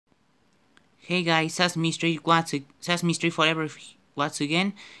Hey guys, Sesame Street Forever once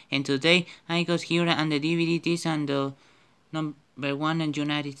again, and today I got here on the DVD disc on the number 1 in the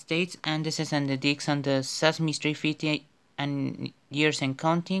United States, and this is on the disc on the Sesame Street 50 and years and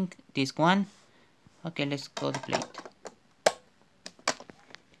counting, disc 1. Okay, let's go to play it.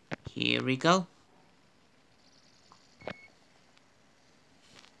 Here we go.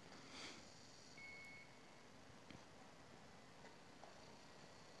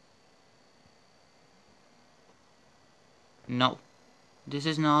 No, this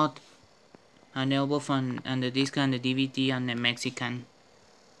is not an album on the disc on the DVD on the Mexican.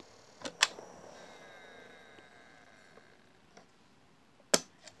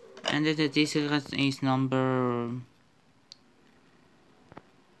 And the disc is number...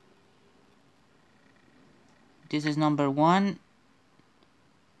 This is number 1.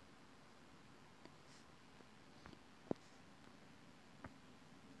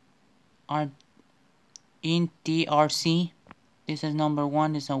 In TRC. This is number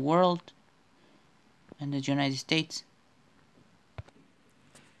 1 is a world and the United States.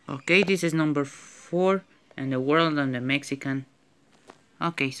 Okay, this is number 4 and the world and the Mexican.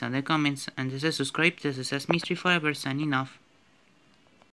 Okay, so the comments and this is subscribe. This is Sesame Street Forever signing off.